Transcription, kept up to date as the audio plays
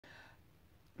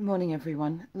Morning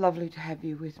everyone, lovely to have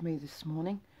you with me this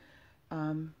morning.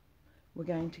 We're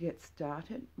going to get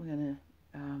started. We're going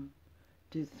to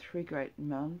do the 3 great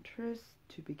mantras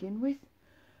to begin with,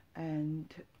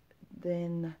 and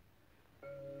then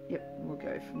we'll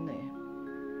go from there.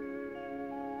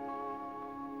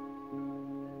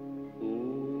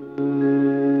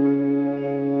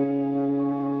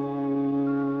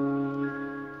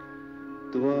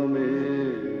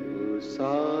 त्वमेव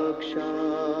साक्षात्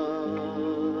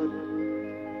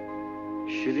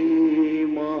श्री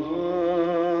महालक्ष्मी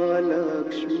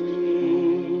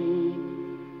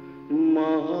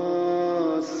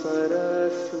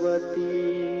महासरस्वती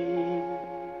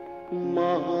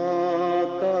महाकाली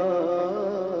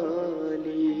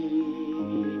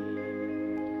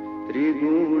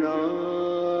त्रिगुणात्मिका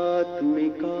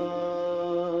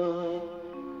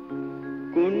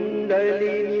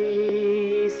कुंडलिनी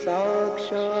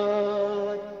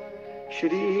साक्षात्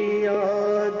श्री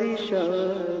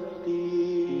आदिशक्ति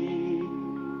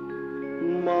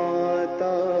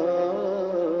माताजी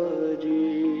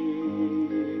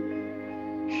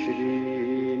श्री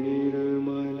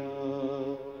निर्मला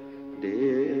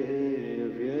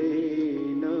देव्यै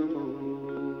नमो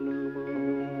नमः।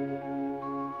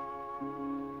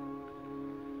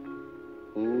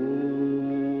 ॐ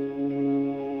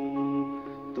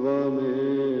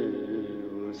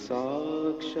त्वमेव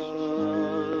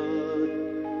साक्षात्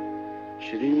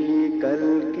श्री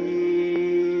कल्की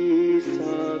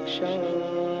साक्षात्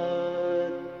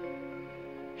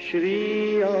श्री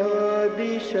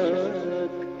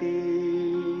आदिशक्ति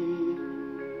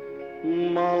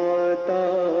माताजी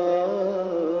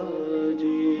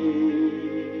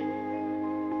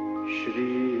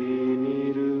श्री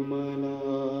निर्मला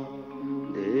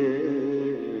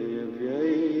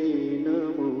देव्यै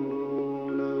नमो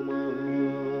नमः।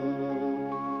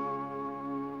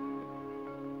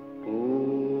 ॐ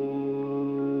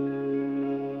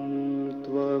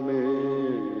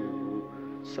त्वमेव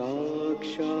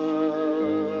साक्षात्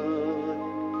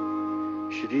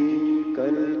श्री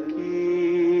कल्की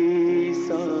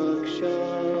साक्षात्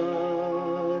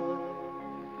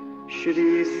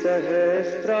श्री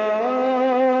सहस्रार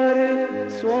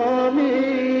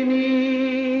स्वामिनी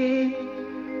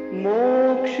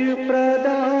मोक्ष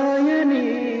प्रदायिनी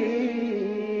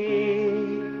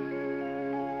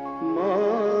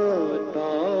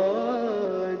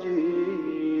माताजी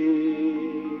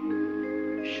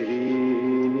श्री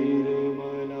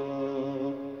निर्मला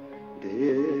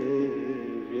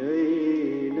देव्यै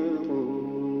नमो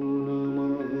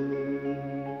नमः।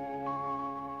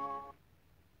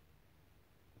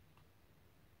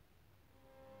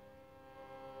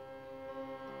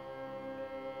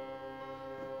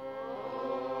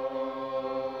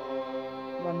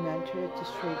 One mantra to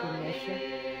Shri Ganesha.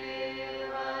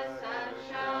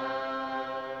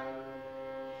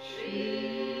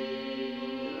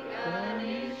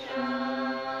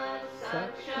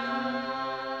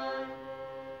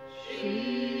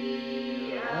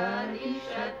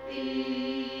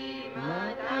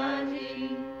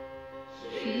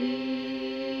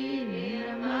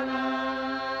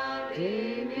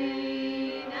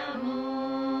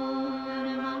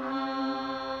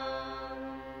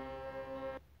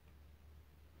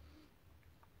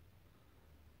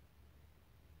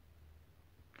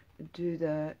 Do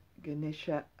the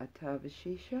Ganesha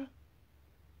Atavashisha.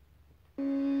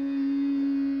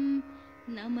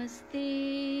 नमस्ते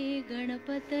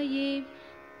गणपतये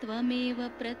त्वमेव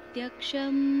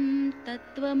प्रत्यक्षं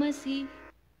तत्त्वमसि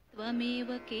त्वमेव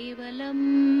केवलं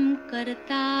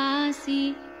कर्तासि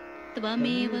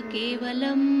त्वमेव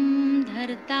केवलं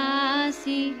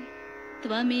धर्तासि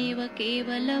त्वमेव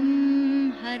केवलं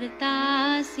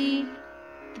हर्तासि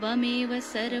त्वमेव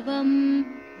सर्वं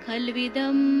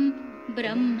खल्विदं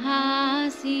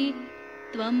ब्रह्मासि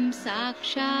त्वं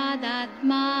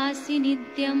साक्षादात्मासि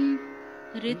नित्यं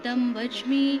ऋतं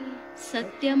वच्मि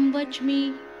सत्यं वच्मि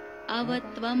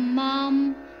अवत्वं माम्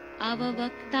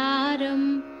अववक्तारम्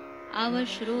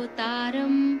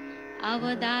अवश्रोतारम्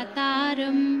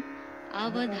अवदातारम्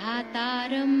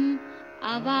अवधातारम्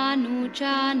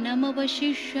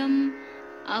अवानुचानमवशिष्यम्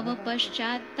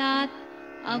अवपश्चात्तात्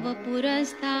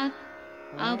अवपुरस्तात्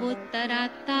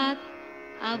अवोत्तरात्तात्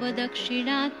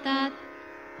अवदक्षिणात्तात्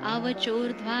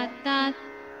अवचोर्ध्वात्तात्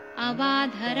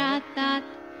अवाधरात्तात्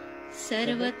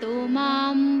सर्वतो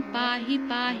मां पाहि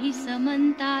पाहि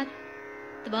समन्तात्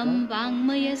त्वं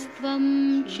वाङ्मयस्त्वं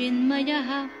चिन्मयः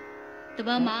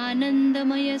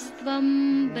त्वमानन्दमयस्त्वं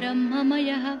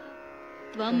ब्रह्ममयः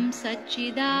त्वं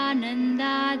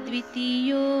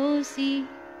सच्चिदानन्दाद्वितीयोऽसि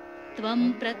त्वं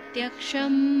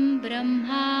प्रत्यक्षं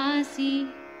ब्रह्मासि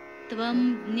त्वं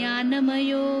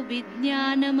ज्ञानमयो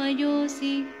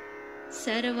विज्ञानमयोऽसि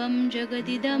सर्वं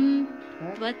जगदिदं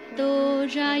त्वत्तो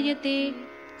जायते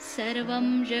सर्वं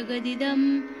जगदिदं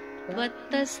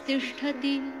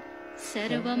त्वत्तस्तिष्ठति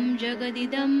सर्वं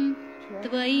जगदिदं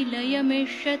त्वयि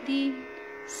लयमेष्यति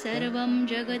सर्वं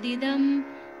जगदिदं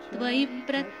त्वयि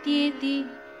प्रत्येति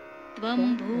त्वं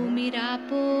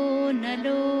भूमिरापो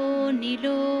नलो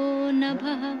नीलो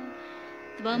नभः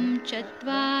त्वं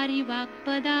चत्वारि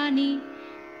वाक्पदानि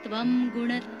त्वं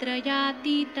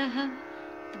गुणत्रयातीतः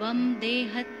त्वं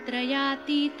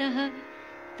देहत्रयातीतः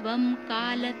त्वं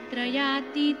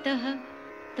कालत्रयातीतः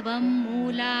त्वं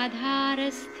मूलाधारस्थितोऽसि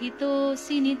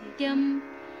नित्यं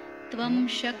त्वं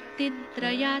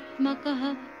शक्तित्रयात्मकः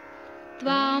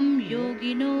त्वां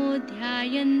योगिनो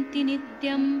ध्यायन्ति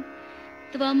नित्यं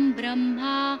त्वं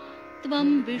ब्रह्मा त्वं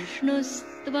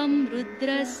विष्णुस्त्वं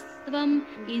रुद्रस्त्वम्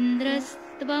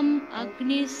इन्द्रस्त्वम्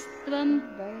अग्निस्त्वं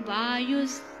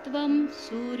वायुस्त्वं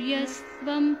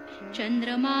सूर्यस्त्वं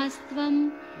चन्द्रमास्त्वं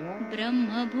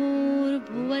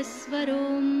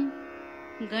ब्रह्मभूर्भुवस्वरों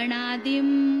गणादिं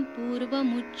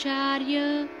पूर्वमुच्चार्य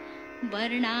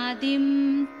वर्णादिं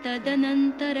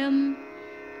तदनन्तरम्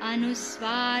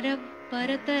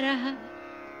अनुस्वारपरतरः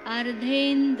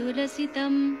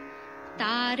अर्धेन्दुलसितं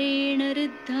तारेण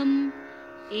ऋद्धम्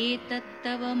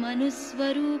एतत्तव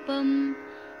मनुस्वरूपं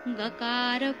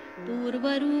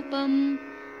गकारपूर्वरूपम्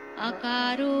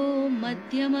अकारो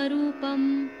मध्यमरूपम्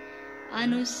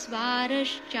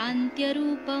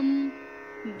अनुस्वारश्चान्त्यरूपं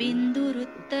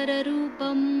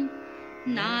बिन्दुरुत्तररूपं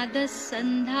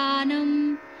नादसन्धानं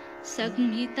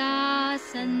संहिता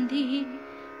सन्धिः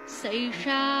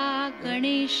सैषा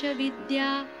गणेशविद्या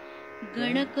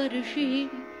गणकऋषिः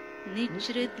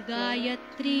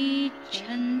निःसृद्गायत्री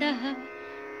छन्दः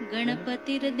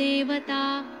गणपतिर्देवता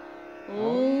ॐ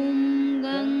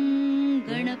गं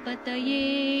गणपतये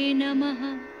नमः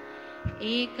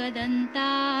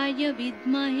एकदन्ताय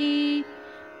विद्महे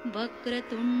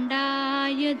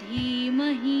वक्रतुण्डाय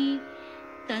धीमहि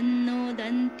तन्नो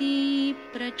दन्ती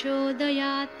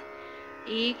प्रचोदयात्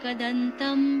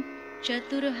एकदन्तं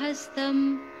चतुर्हस्तं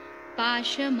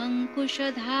पाशमङ्कुशधारिणं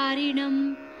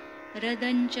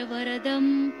रदञ्च वरदं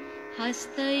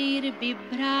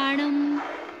हस्तैर्बिभ्राणं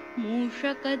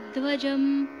मूषकध्वजं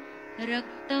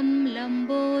रक्तं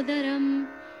लम्बोदरं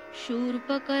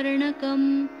शूर्पकर्णकं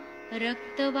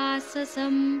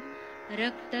रक्तवाससं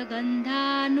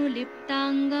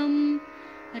रक्तगन्धानुलिप्ताङ्गं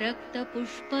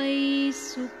रक्तपुष्पैः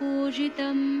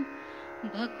सुपूजितं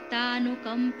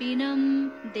भक्तानुकम्पिनं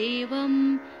देवं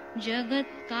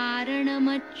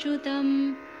जगत्कारणमच्युतम्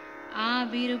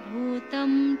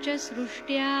आविर्भूतं च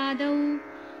सृष्ट्यादौ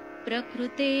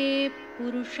प्रकृते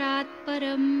पुरुषात्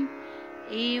परम्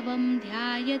एवं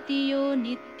ध्यायति यो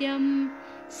नित्यं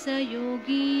स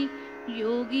योगी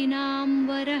योगिनां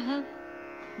वरः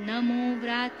नमो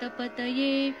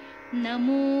व्रातपतये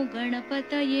नमो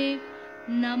गणपतये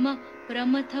नमः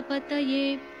प्रमथपतये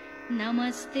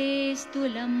नमस्तेऽस्तु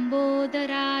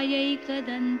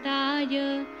लम्बोदरायैकदन्ताय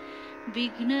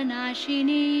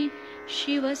विघ्ननाशिने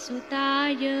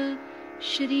शिवसुताय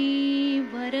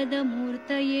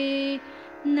श्रीवरदमूर्तये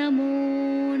नमो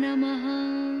नमः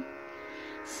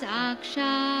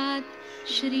साक्षात्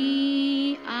श्री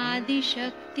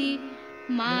आदिशक्ति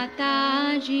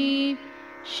माताजी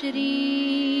श्री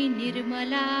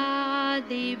निर्मला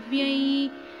देव्यै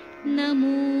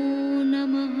नमो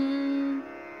नमः।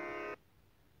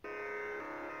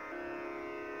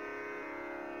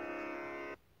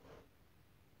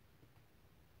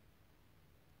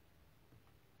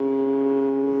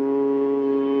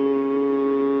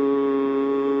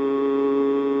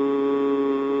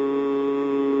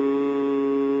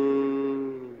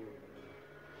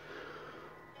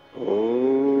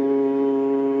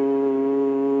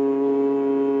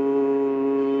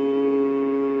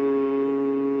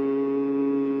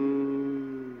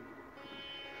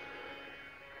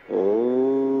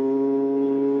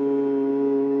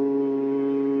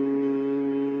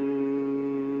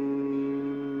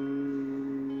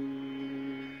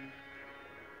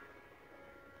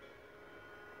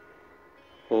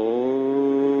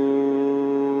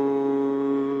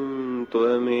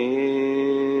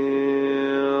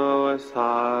 त्वमेव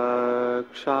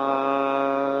साक्षात्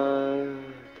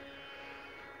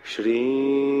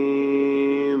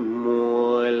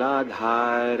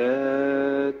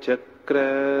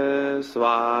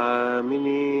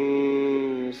श्रीमूलाधारचक्रस्वामिनी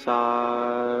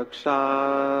साक्षात्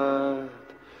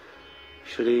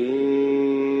श्री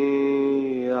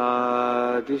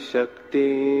आदिशक्ति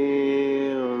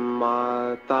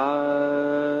माताजी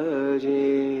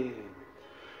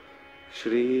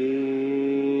Shri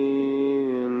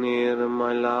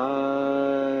Nirmala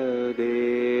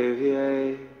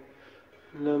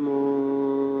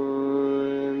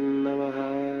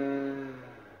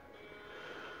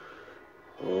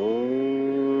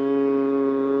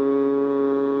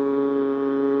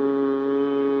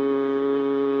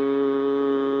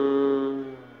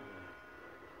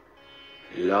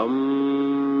lam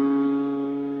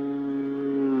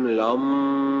lam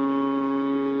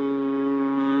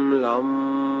lam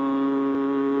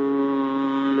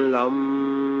lam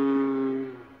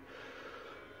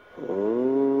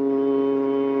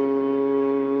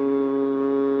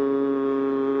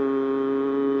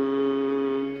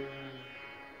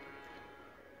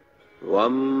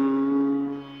Vam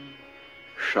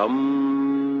Sham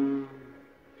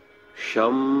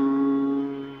Sham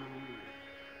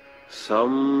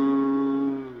Sam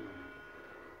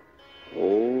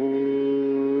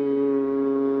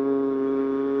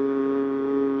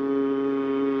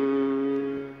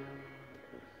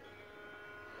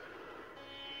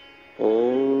Om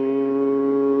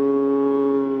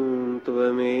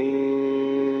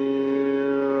Tvameva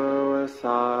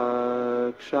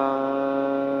Sakshat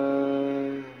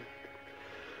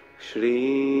Shri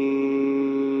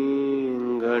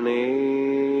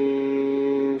Ganesha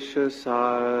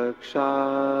Sakshat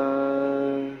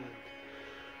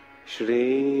Shri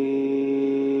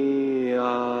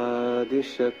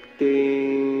Adishakti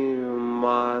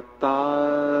Mataji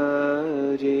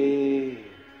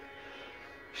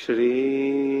Shri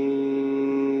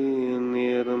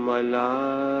Nirmala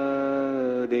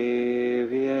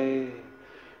Devyai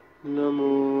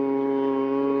Namo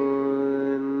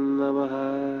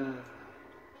Namaha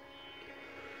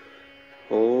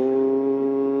Om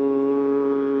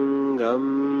Gam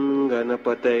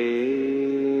Ganapataye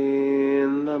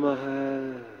Namaha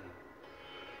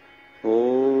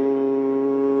Om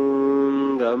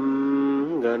Gam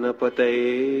Ganapataye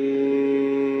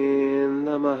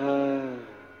Namaha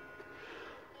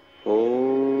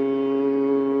Om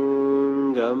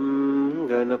Gam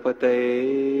Ganapataye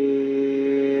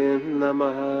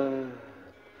Namaha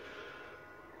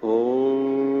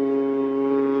Om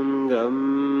Gam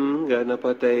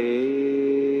Ganapataye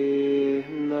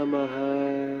Namaha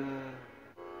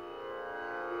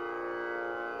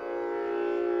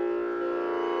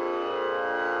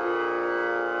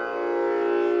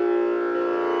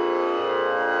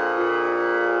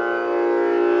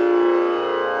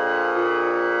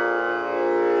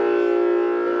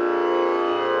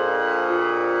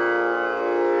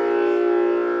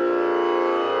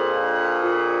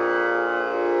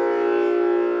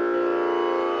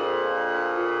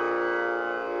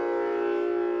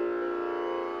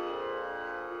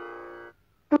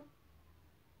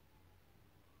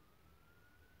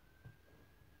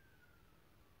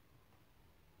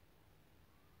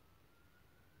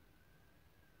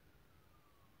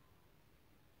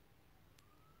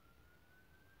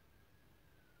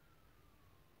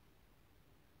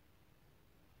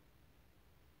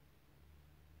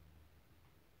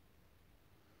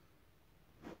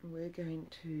We're going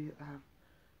to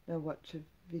now watch a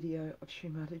video of Shri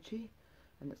Mataji,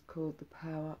 and it's called The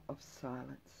Power of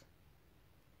Silence.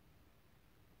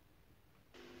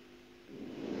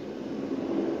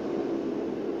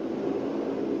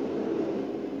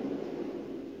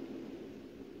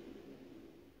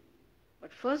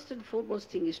 But first and foremost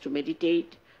thing is to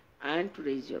meditate and to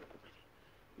raise your kumari.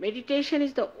 Meditation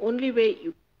is the only way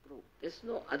you grow. There's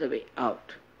no other way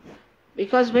out.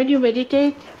 Because when you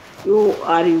meditate, you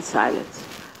are in silence.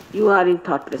 You are in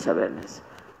thoughtless awareness.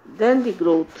 Then the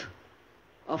growth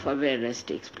of awareness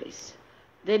takes place.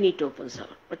 Then it opens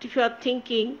out. But if you are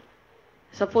thinking,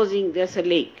 supposing there's a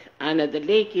lake and the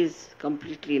lake is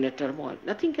completely in a turmoil,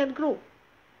 nothing can grow.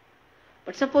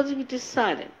 But supposing it is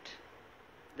silent,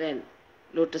 then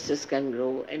lotuses can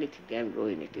grow, anything can grow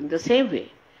in it. In the same way,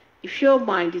 if your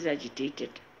mind is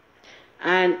agitated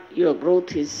and your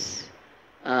growth is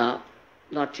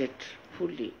not yet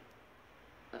fully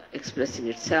expressing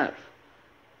itself,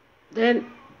 then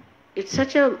it's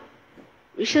such a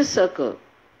vicious circle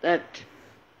that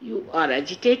you are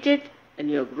agitated and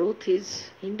your growth is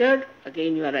hindered.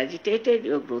 Again you are agitated,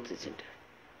 your growth is hindered.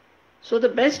 So the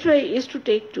best way is to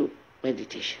take to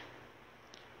meditation.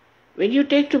 When you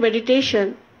take to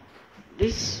meditation,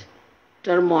 this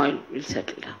turmoil will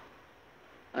settle down.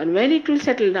 And when it will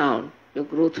settle down, your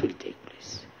growth will take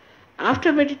place.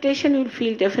 After meditation, you will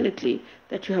feel definitely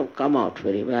that you have come out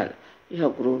very well, you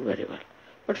have grown very well.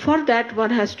 But for that,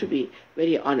 one has to be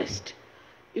very honest.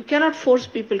 You cannot force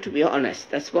people to be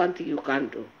honest. That's one thing you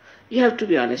can't do. You have to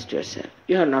be honest to yourself.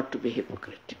 You are not to be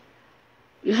hypocrite.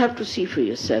 You have to see for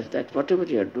yourself that whatever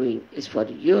you are doing is for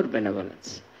your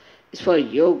benevolence, is for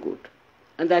your good,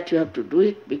 and that you have to do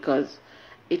it because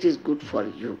it is good for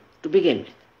you to begin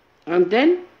with, and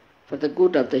then for the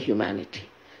good of the humanity.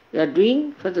 You are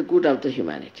doing for the good of the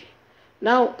humanity.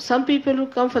 Now, some people who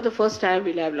come for the first time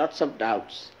will have lots of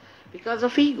doubts because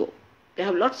of ego. They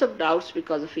have lots of doubts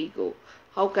because of ego.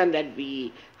 How can that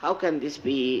be? How can this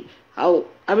be? How?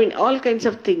 I mean, all kinds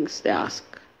of things they ask.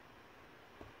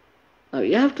 Now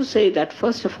you have to say that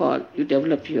first of all, you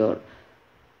develop your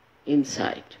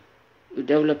insight. You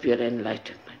develop your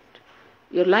enlightenment.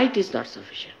 Your light is not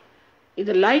sufficient. In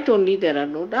the light only there are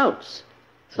no doubts.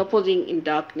 Supposing in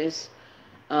darkness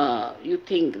you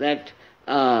think that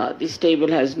this table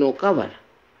has no cover.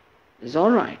 It's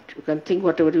all right. You can think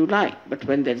whatever you like. But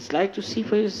when there is light, you see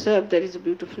for yourself there is a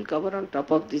beautiful cover on top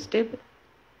of this table.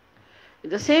 In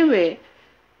the same way,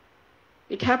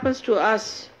 it happens to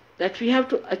us that we have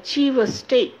to achieve a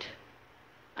state.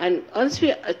 And once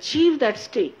we achieve that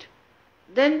state,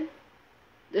 then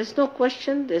there's no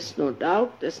question, there's no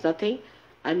doubt, there's nothing,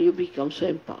 and you become so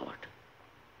empowered.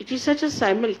 It is such a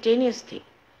simultaneous thing.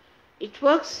 It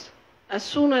works as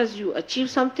soon as you achieve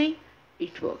something,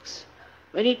 it works.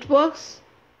 When it works,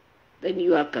 then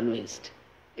you are convinced.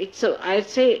 I'd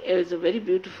say it's a very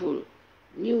beautiful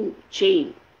new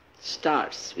chain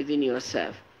starts within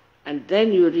yourself, and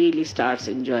then you really start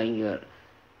enjoying your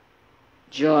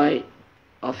joy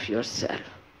of yourself.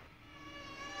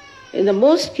 In the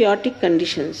most chaotic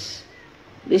conditions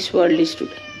this world is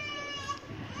today.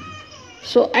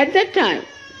 So at that time,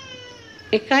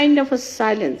 a kind of a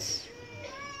silence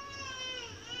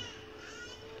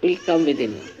will come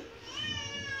within you.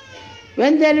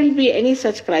 When there will be any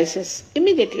such crisis,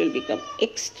 immediately will become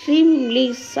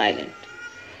extremely silent.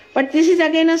 But this is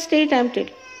again a state I am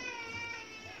telling.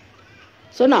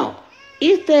 So now,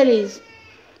 if there is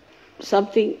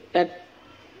something that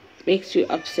makes you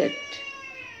upset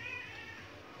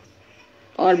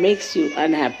or makes you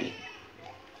unhappy,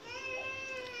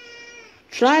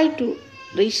 try to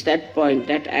reach that point,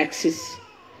 that axis,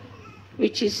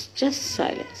 which is just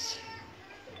silence.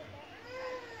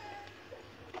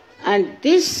 And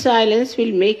this silence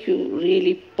will make you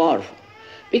really powerful.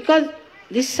 Because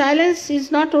this silence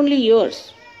is not only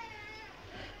yours.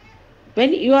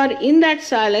 When you are in that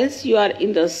silence, you are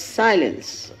in the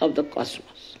silence of the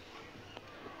cosmos.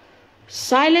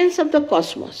 Silence of the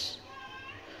cosmos.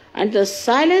 And the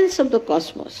silence of the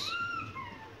cosmos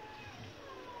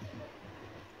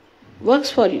works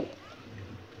for you.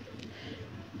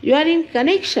 You are in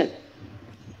connection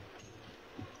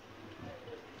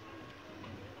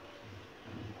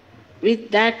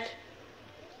with that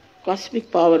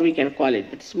cosmic power, we can call it,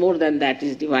 but it's more than that,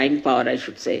 it's divine power, I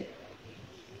should say.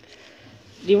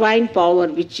 Divine power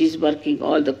which is working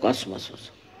all the cosmos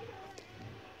also.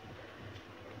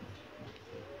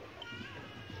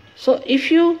 So if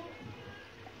you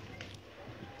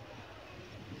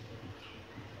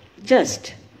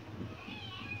just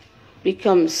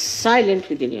become silent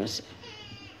within yourself,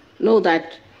 know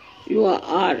that you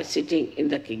are sitting in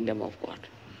the kingdom of God.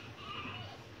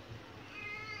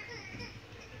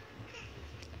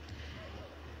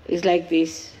 It's like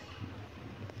this.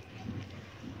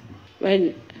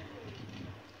 When,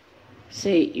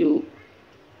 say, you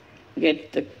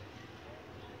get the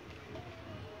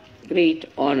great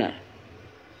honor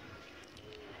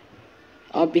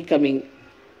of becoming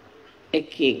a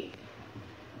king,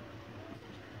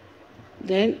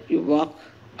 then you walk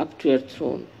up to your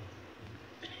throne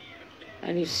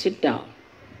and you sit down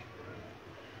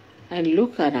and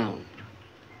look around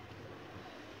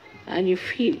and you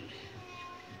feel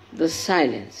the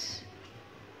silence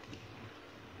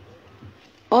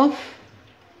of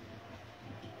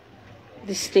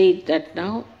the state that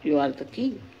now you are the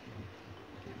king.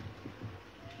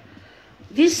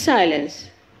 This silence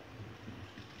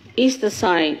is the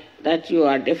sign that you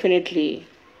are definitely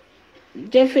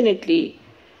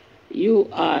you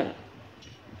are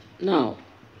now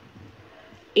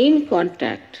in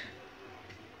contact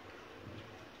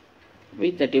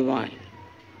with the divine.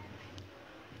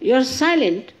 You are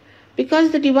silent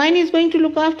because the divine is going to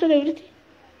look after everything.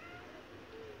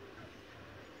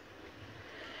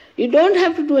 You don't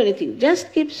have to do anything,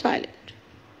 just keep silent.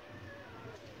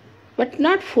 But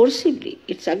not forcibly,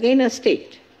 it's again a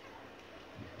state.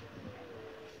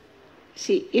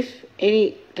 See, if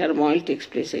any turmoil takes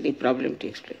place, any problem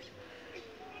takes place,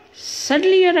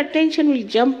 suddenly your attention will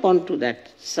jump onto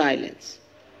that silence.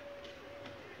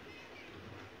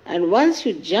 And once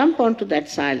you jump onto that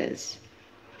silence,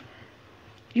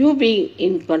 you being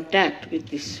in contact with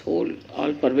this whole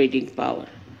all-pervading power.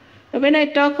 Now, when I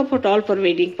talk about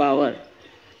all-pervading power,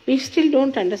 we still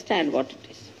don't understand what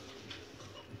it is.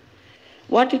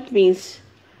 What it means,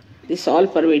 this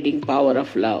all-pervading power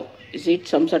of love. Is it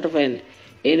some sort of an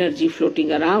energy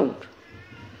floating around?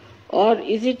 Or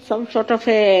is it some sort of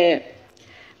a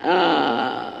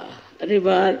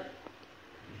river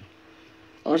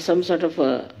or some sort of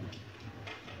a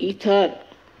ether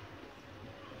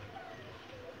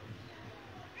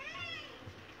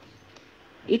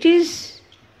It is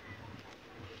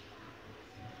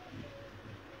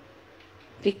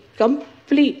the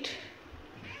complete,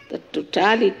 the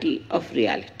totality of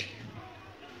reality.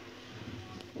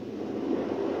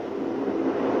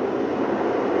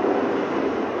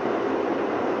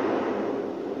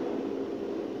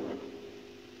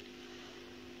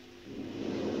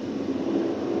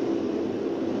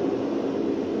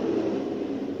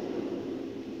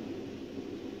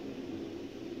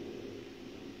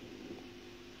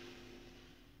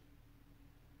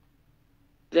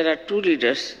 There are two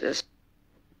leaders. Let's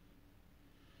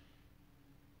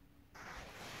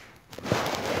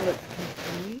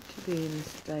continue to be in a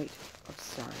state of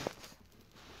silence.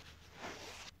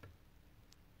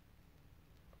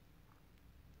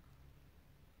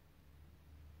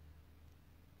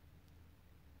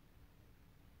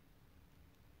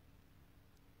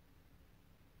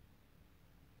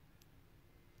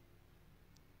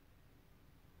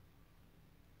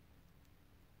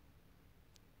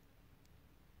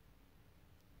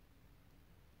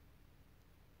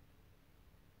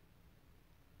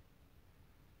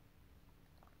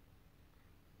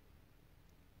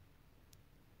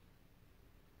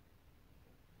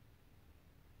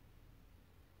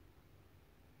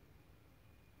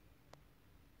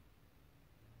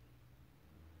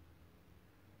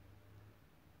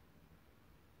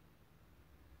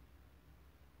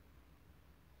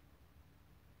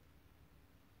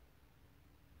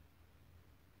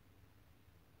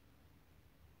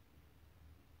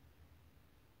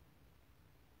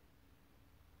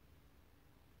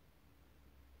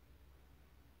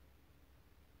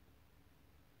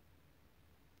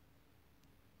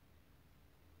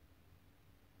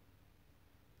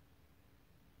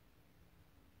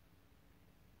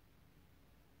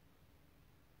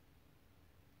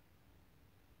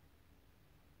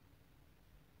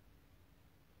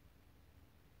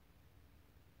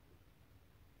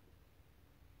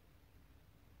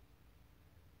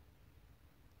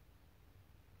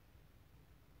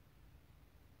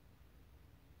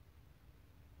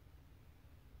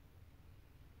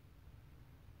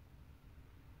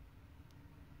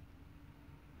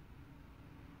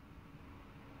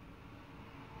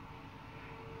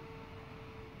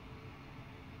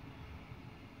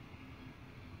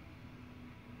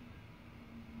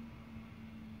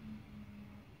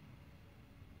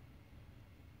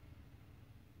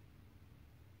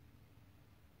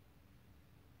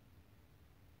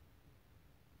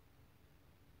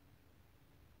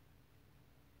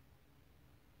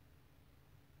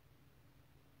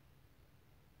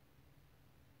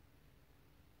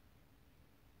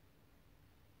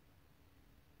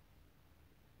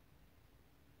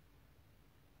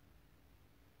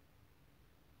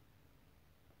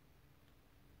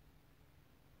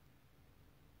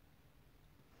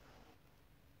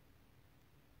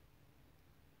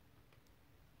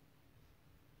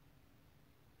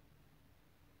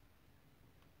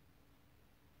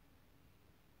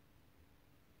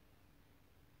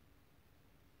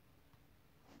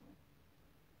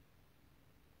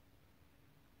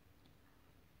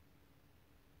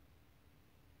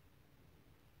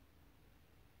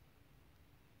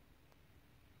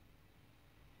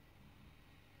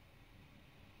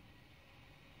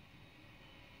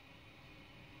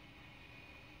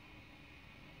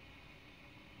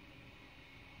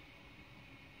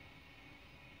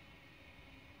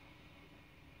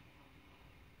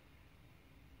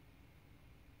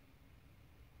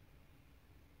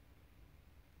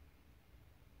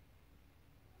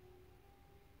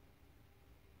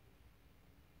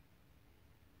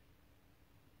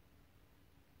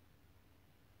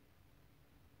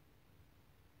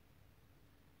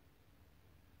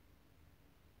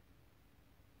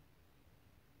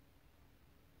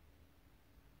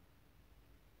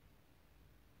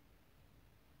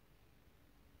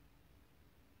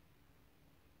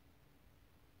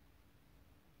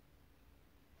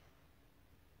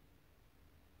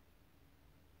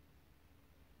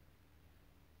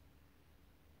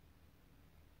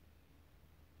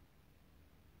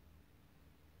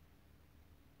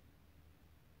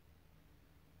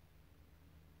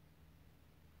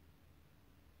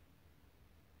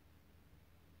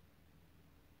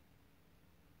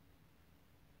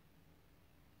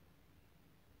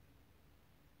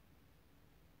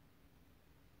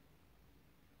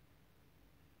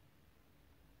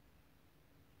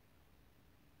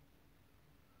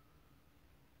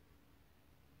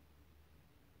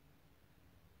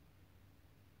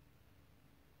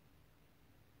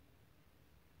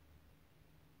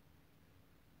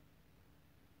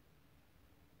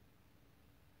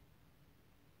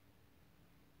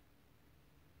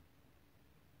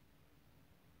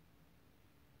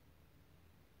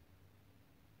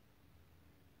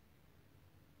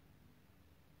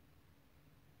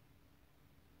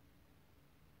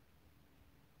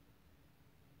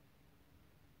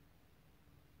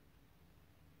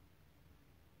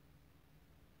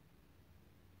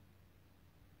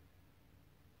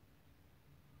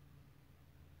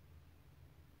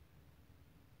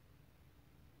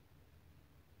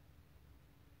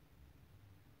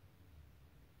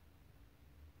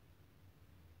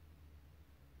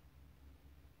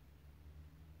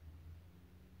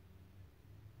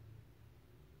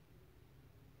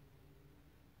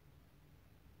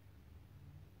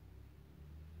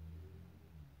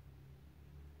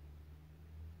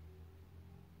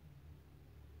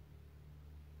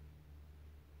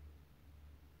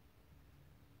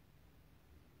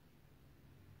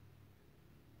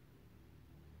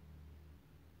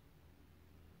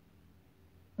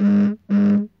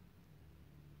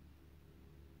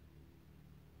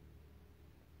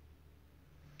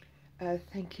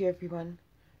 Thank you everyone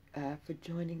for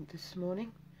joining this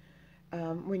morning.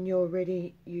 When you're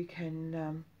ready, you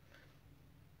can,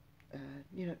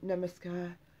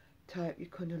 namaskar, tie up your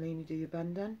kundalini, do your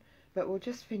bandhan, but we'll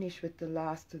just finish with the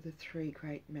last of the three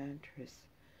great mantras.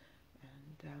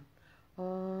 And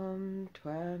Om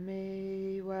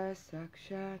Tvameva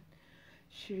Sakshat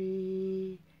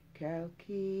Shri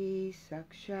Kalki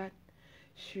Sakshat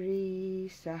Shri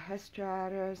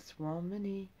Sahasrara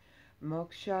Swamini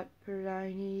Mokshat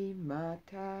Paraini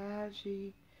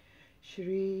Mataji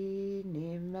Shri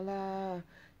Nirmala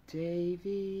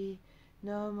Devi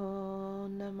Namo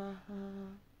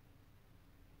Namaha.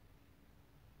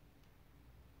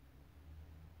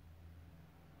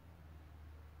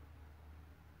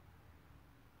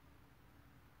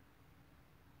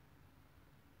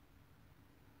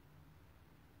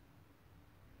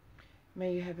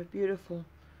 May you have a beautiful,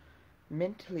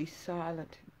 mentally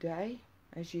silent day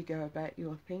as you go about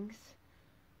your things.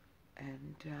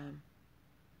 And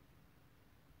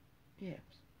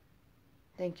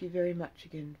thank you very much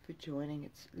again for joining.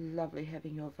 It's lovely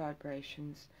having your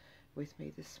vibrations with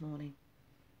me this morning.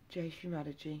 Jai Shri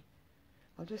Mataji.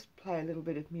 I'll just play a little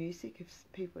bit of music if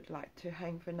people would like to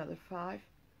hang for another 5.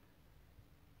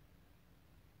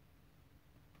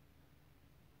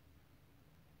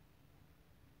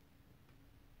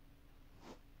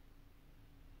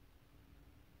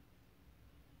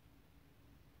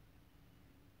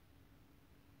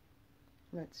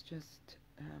 Let's just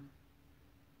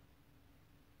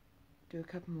do a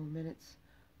couple more minutes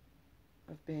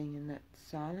of being in that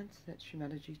silence that Shri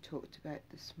Mataji talked about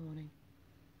this morning,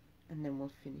 and then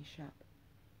we'll finish up.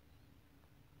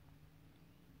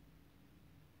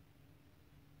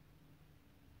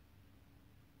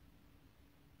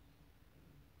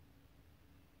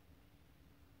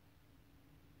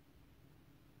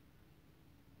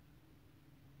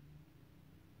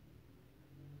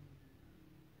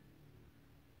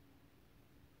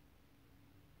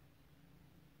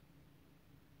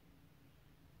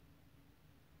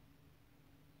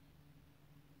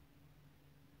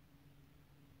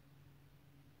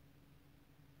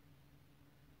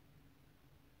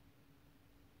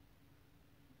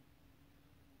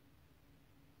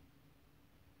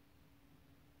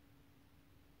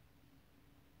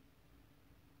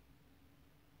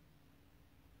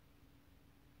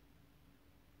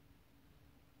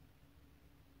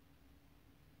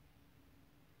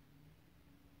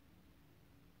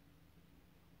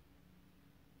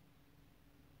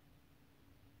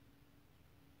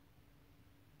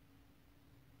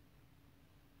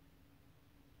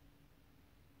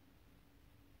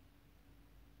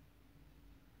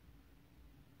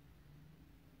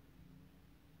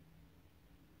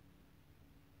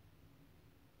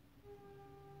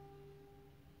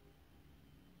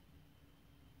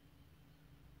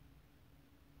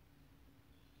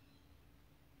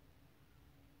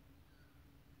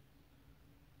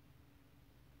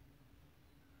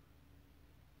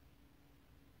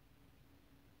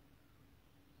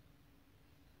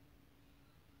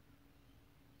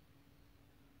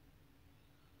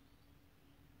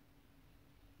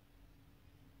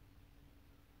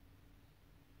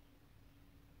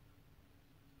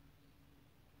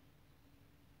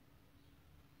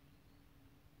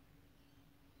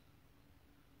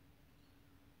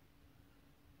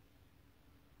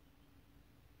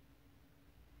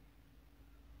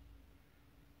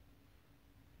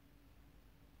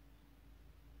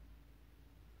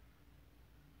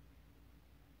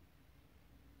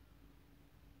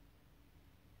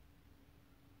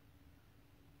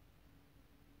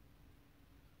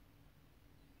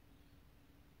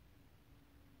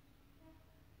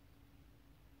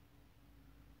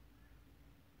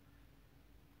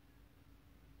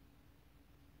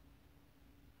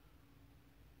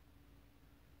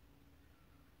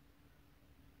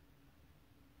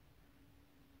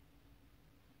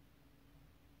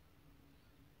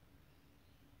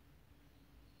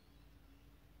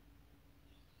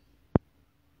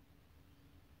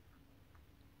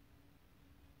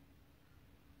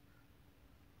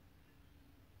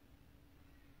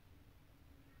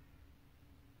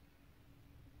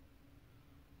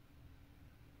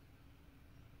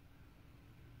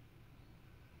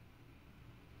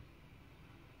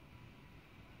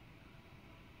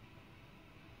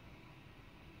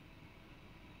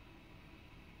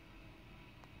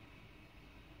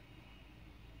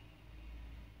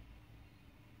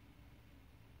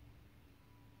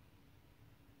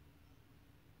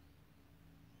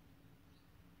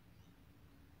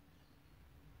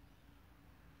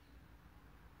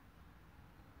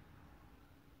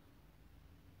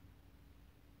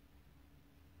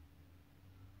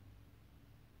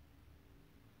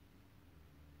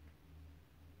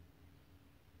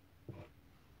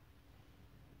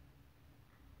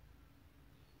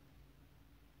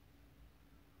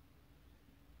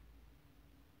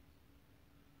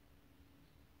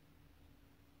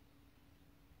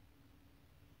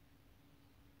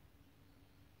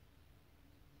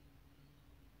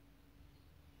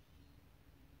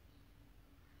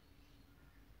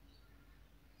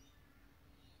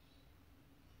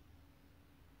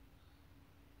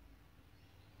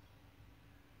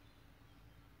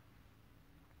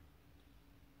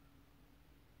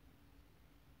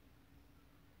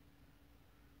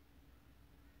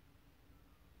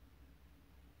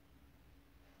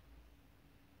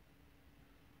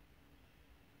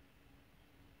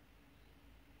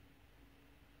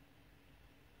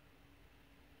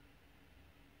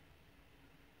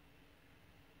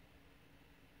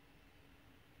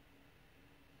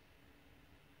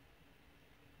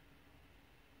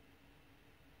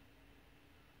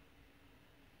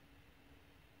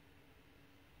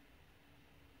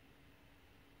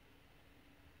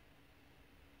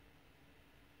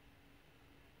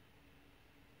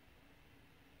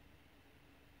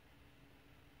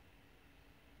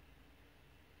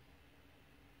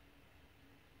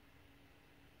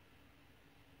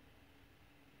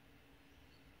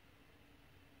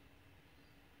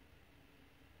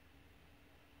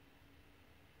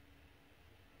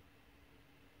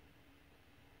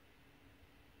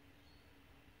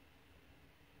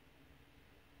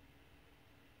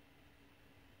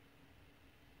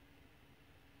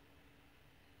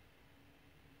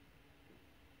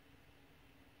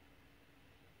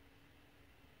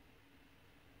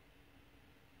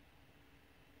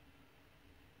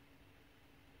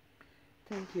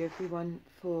 Thank you everyone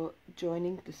for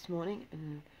joining this morning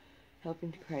and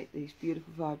helping to create these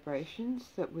beautiful vibrations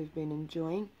that we've been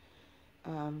enjoying.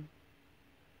 Hope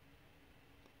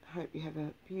you have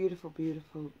a beautiful,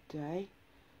 beautiful day,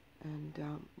 and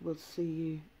we'll see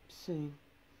you soon.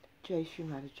 Jai Shri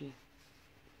Mataji.